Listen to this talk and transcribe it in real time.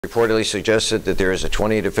reportedly suggested that there is a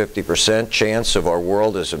 20 to 50% chance of our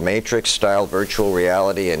world as a matrix-style virtual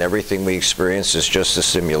reality and everything we experience is just a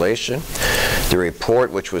simulation. The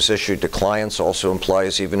report, which was issued to clients, also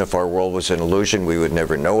implies even if our world was an illusion, we would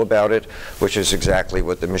never know about it, which is exactly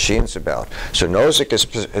what the machine's about. So Nozick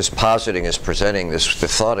is presenting this the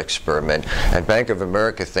thought experiment, and Bank of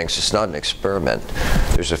America thinks it's not an experiment.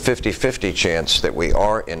 There's a 50-50 chance that we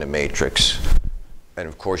are in a matrix. And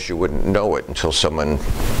of course, you wouldn't know it until someone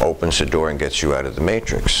opens the door and gets you out of the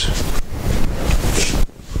matrix.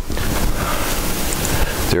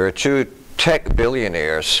 There are two tech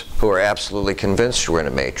billionaires who are absolutely convinced we're in a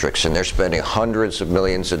matrix, and they're spending hundreds of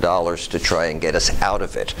millions of dollars to try and get us out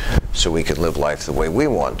of it so we can live life the way we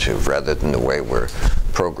want to, rather than the way we're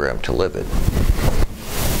programmed to live it.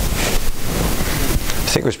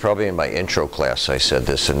 I think it was probably in my intro class I said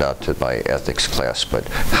this, and not to my ethics class, but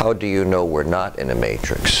how do you know we're not in a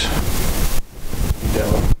matrix? You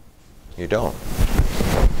don't. You don't.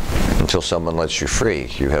 Until someone lets you free,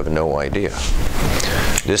 you have no idea.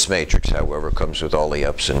 This matrix, however, comes with all the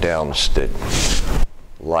ups and downs that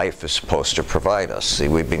life is supposed to provide us. See,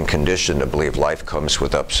 we've been conditioned to believe life comes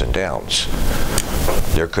with ups and downs.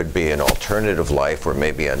 There could be an alternative life, or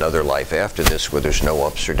maybe another life after this where there's no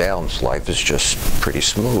ups or downs. Life is just pretty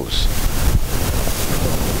smooth.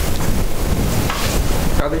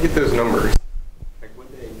 How do they get those numbers? Like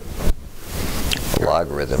what they...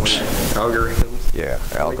 Logarithms. Algorithms? Yeah,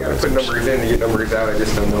 algorithms. They gotta put numbers in to get numbers out. I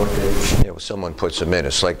just don't know what they is. Yeah, well, someone puts them in.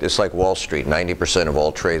 It's like Wall Street. 90% of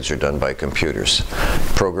all trades are done by computers.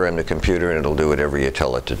 Program the computer and it'll do whatever you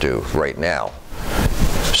tell it to do right now.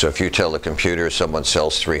 So if you tell the computer someone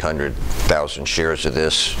sells 300,000 shares of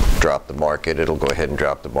this, drop the market, it'll go ahead and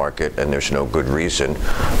drop the market, and there's no good reason,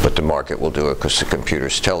 but the market will do it because the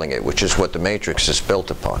computer's telling it, which is what the matrix is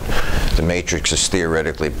built upon. The matrix is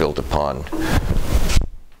theoretically built upon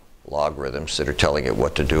logarithms that are telling it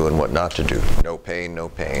what to do and what not to do. No pain, no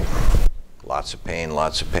pain. Lots of pain,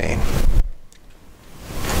 lots of pain.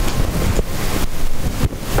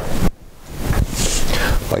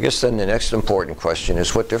 I guess then the next important question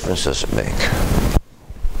is, what difference does it make?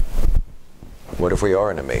 What if we are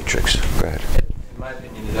in a matrix? Go ahead. In my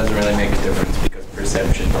opinion, it doesn't really make a difference because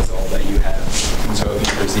perception is all that you have. And so if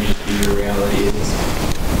you perceive it to be your reality, it is.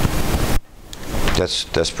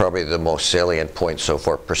 That's probably the most salient point so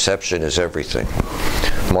far. Perception is everything.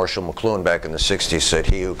 Marshall McLuhan back in the 60s said,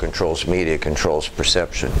 he who controls media controls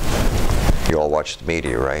perception. You all watch the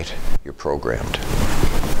media, right? You're programmed.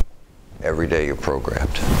 Every day you're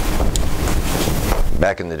programmed.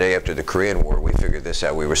 Back in the day after the Korean War, we figured this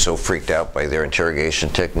out. We were so freaked out by their interrogation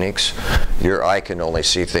techniques. Your eye can only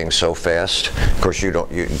see things so fast. Of course,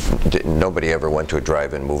 nobody ever went to a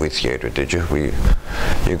drive-in movie theater, did you?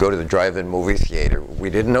 You go to the drive-in movie theater. We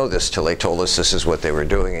didn't know this till they told us this is what they were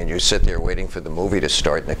doing, and you sit there waiting for the movie to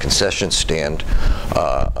start, and the concession stand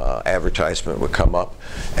advertisement would come up,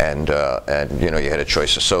 and you know, you had a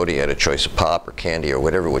choice of soda, you had a choice of pop or candy or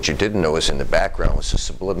whatever. What you didn't know is in the background was a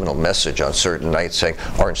subliminal message on certain nights saying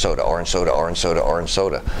orange soda, orange soda, orange soda, orange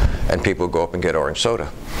soda, and people would go up and get orange soda,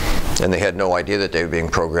 and they had no idea that they were being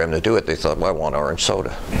programmed to do it. They thought, well, I want orange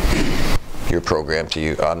soda. You're programmed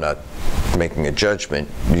to I'm not making a judgment.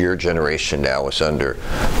 Your generation now is under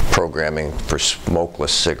programming for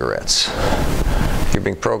smokeless cigarettes. You're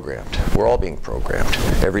being programmed. We're all being programmed.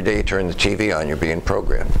 Every day you turn the TV on, you're being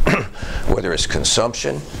programmed. Whether it's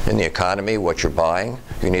consumption in the economy, what you're buying,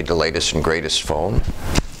 you need the latest and greatest phone.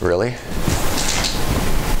 Really?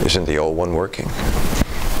 Isn't the old one working?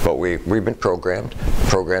 But we've been programmed.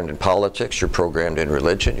 Programmed in politics, you're programmed in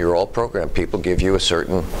religion, you're all programmed. People give you a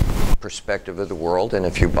certain perspective of the world, and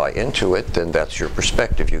if you buy into it, then that's your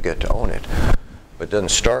perspective. You get to own it. But it doesn't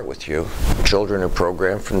start with you. Children are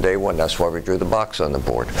programmed from day one. That's why we drew the box on the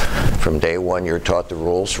board. From day one, you're taught the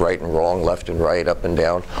rules, right and wrong, left and right, up and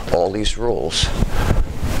down, all these rules.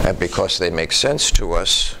 And because they make sense to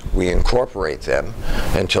us, we incorporate them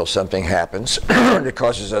until something happens that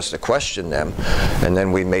causes us to question them. And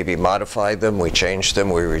then we maybe modify them, we change them,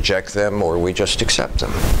 we reject them, or we just accept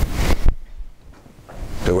them.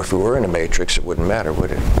 So if we were in a matrix, it wouldn't matter,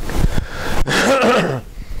 would it?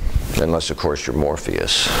 Unless, of course, you're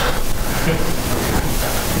Morpheus.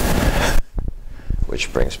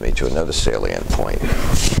 Which brings me to another salient point.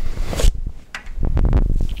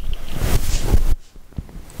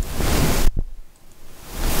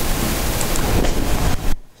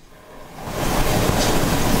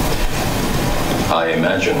 I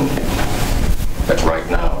imagine that right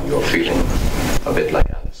now you're feeling a bit like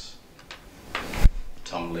Alice,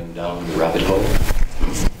 tumbling down the rabbit hole.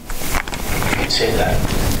 You can say that.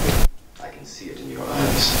 I can see it in your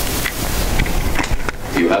eyes.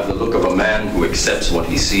 You have the look of a man who accepts what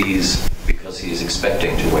he sees because he is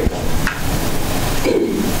expecting to wake up.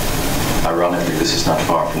 Ironically, this is not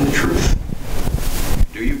far from the truth.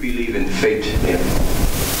 Do you believe in fate, Neil?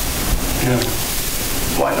 No.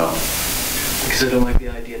 Why not? Because I don't like the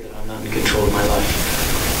idea that I'm not in control of my life.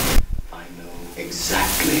 I know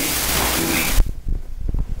exactly what you mean.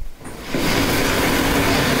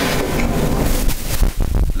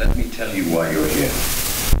 Let me tell you why you're here.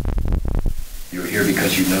 You're here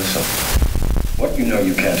because you know something. What you know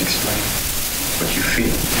you can't explain, but you feel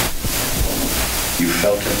it. You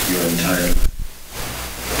felt it your entire life.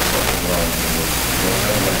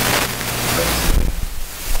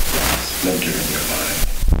 Splinter in your mind,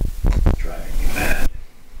 driving you mad.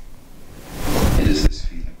 It is this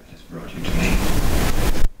feeling that has brought you to me.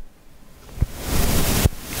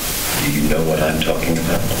 Do you know what I'm talking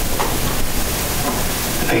about?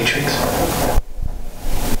 The Matrix.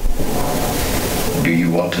 Do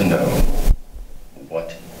you want to know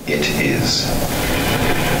what it is?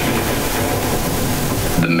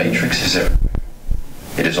 The Matrix is everywhere.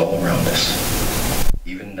 It is all around us.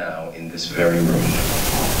 Even now, in this very room.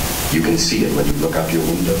 You can see it when you look out your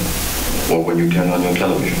window or when you turn on your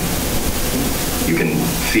television. You can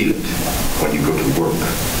feel it when you go to work,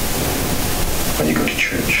 when you go to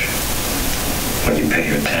church, when you pay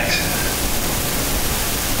your taxes.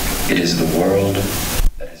 It is the world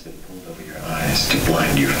that has been pulled over your eyes to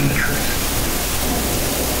blind you from the truth.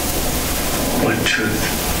 What truth?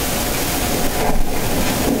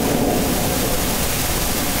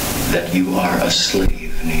 That you are a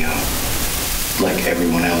slave, Neo. Like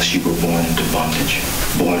everyone else, you were born into bondage,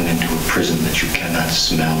 born into a prison that you cannot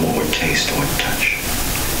smell or taste or touch.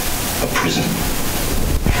 A prison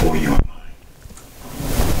for your mind.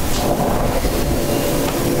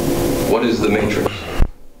 What is the Matrix?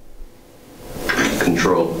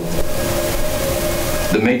 Control.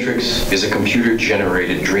 The Matrix is a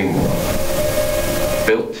computer-generated dream world,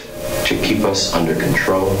 built to keep us under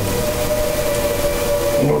control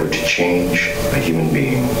in order to change a human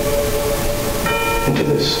being into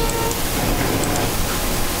this.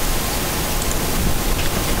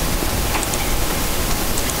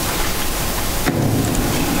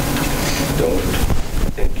 Don't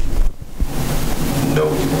think you know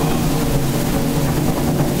you are.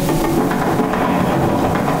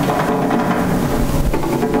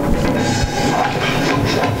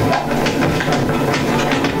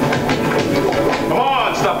 Come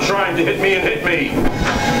on, stop trying to hit me and hit me.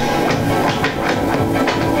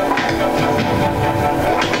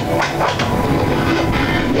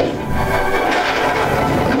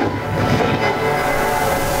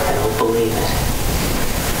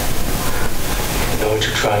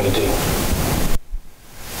 Trying to do.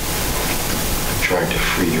 I'm trying to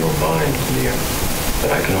free your mind, Neo.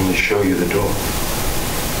 But I can only show you the door.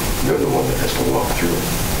 You're the one that has to walk through it.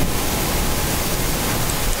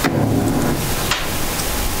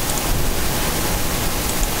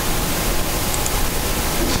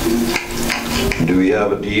 Do we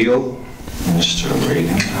have a deal, Mr.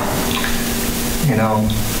 Reagan? You know,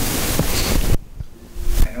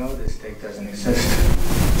 I know this steak doesn't exist.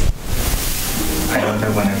 I know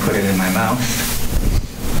that when I put it in my mouth,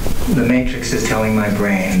 the Matrix is telling my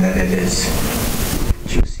brain that it is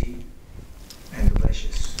juicy and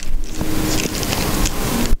delicious.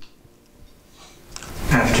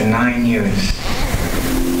 After 9 years,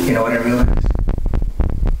 you know what I realized?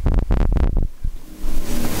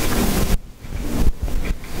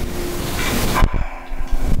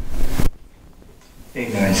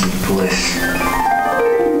 Ignorance is bliss.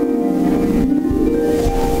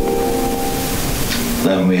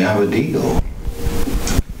 Then we have a deal.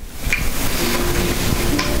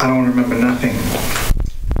 I don't remember nothing.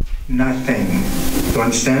 Nothing. You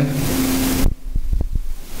understand?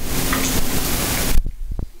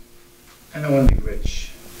 I don't want to be rich.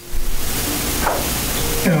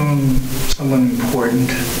 You know, someone important.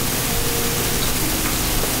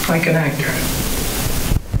 Like an actor.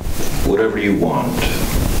 Whatever you want,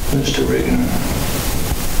 Mr. Reagan.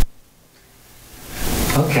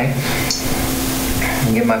 Okay.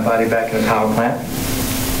 And get my body back in the power plant.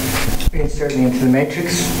 Reinsert me into the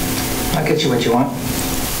Matrix. I'll get you what you want.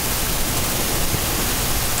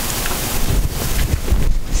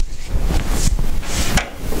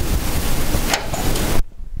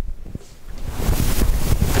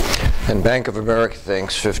 And Bank of America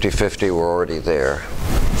thinks 50-50 we're already there.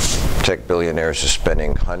 Tech billionaires are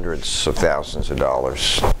spending hundreds of thousands of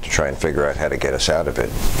dollars to try and figure out how to get us out of it.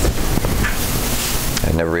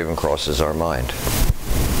 It never even crosses our mind.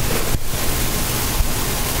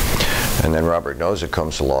 And And then Robert Nozick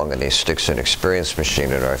comes along and he sticks an experience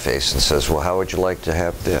machine in our face and says, well, how would you like to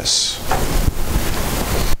have this?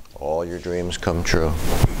 All your dreams come true.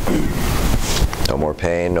 No more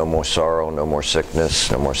pain, no more sorrow, no more sickness,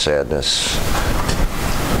 no more sadness,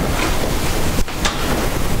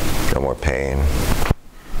 no more pain.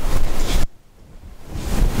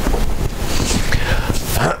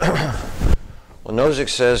 Well, Nozick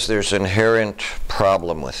says there's an inherent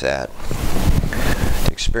problem with that.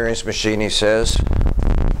 The experience machine, he says,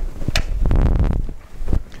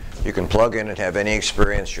 you can plug in and have any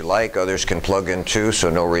experience you like. Others can plug in too, so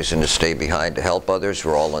no reason to stay behind to help others.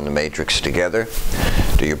 We're all in the matrix together.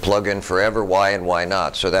 Do you plug in forever? Why and why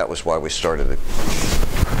not? So that was why we started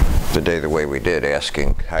the day the way we did,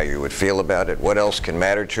 asking how you would feel about it. What else can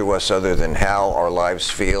matter to us other than how our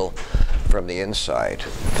lives feel from the inside?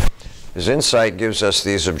 His insight gives us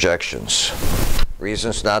these objections.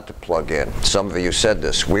 Reasons not to plug in. Some of you said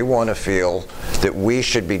this. We want to feel that we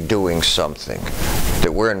should be doing something,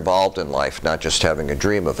 that we're involved in life, not just having a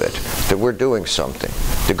dream of it, that we're doing something.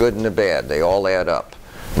 The good and the bad, they all add up.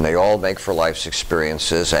 And they all make for life's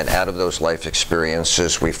experiences, and out of those life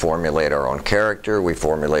experiences we formulate our own character, we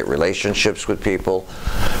formulate relationships with people,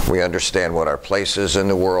 we understand what our place is in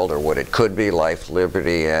the world or what it could be, life,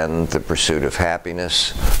 liberty, and the pursuit of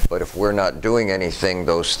happiness. But if we're not doing anything,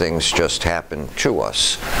 those things just happen to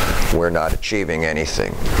us. We're not achieving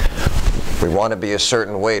anything. We want to be a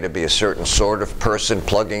certain way, to be a certain sort of person.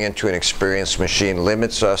 Plugging into an experience machine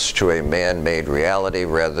limits us to a man-made reality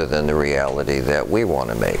rather than the reality that we want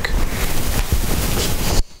to make.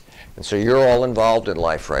 And so you're all involved in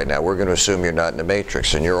life right now. We're going to assume you're not in the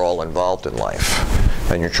matrix, and you're all involved in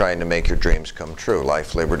life. And you're trying to make your dreams come true.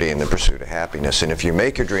 Life, liberty, and the pursuit of happiness. And if you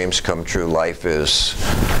make your dreams come true, life is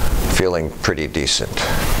feeling pretty decent.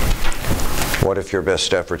 What if your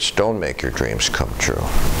best efforts don't make your dreams come true?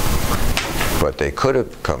 But they could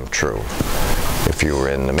have come true if you were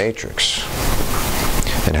in the matrix.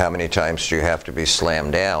 And how many times do you have to be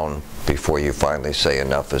slammed down before you finally say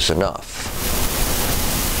enough is enough?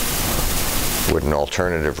 Would an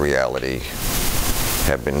alternative reality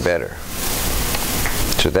have been better?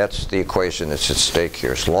 So that's the equation that's at stake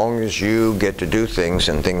here. As long as you get to do things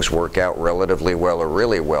and things work out relatively well or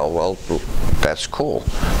really well, well, that's cool.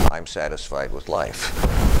 I'm satisfied with life.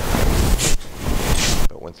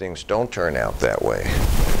 When things don't turn out that way,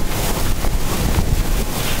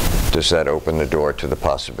 does that open the door to the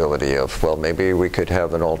possibility of, well, maybe we could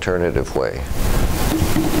have an alternative way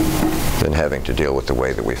than having to deal with the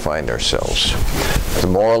way that we find ourselves? The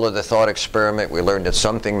moral of the thought experiment, we learned that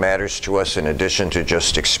something matters to us in addition to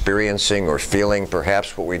just experiencing or feeling.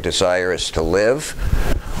 Perhaps what we desire is to live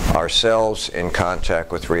ourselves in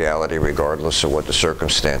contact with reality regardless of what the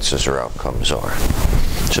circumstances or outcomes are.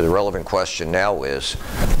 So the relevant question now is,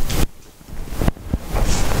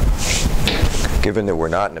 given that we're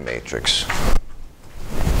not in the matrix,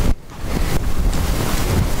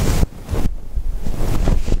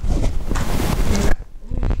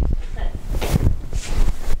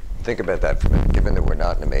 think about that for a minute. Given that we're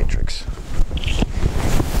not in the matrix.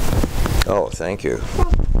 Oh, thank you.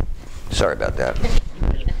 Sorry about that.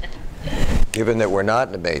 Given that we're not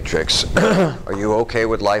in the matrix, are you okay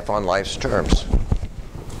with life on life's terms?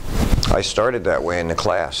 I started that way in the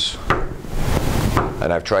class,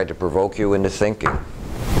 and I've tried to provoke you into thinking.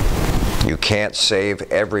 You can't save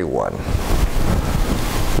everyone.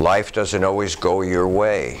 Life doesn't always go your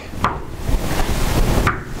way.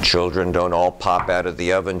 Children don't all pop out of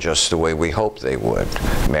the oven just the way we hope they would.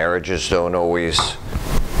 Marriages don't always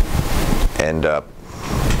end up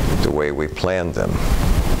the way we planned them.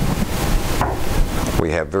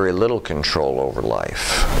 We have very little control over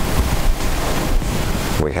life.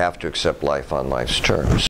 We have to accept life on life's terms.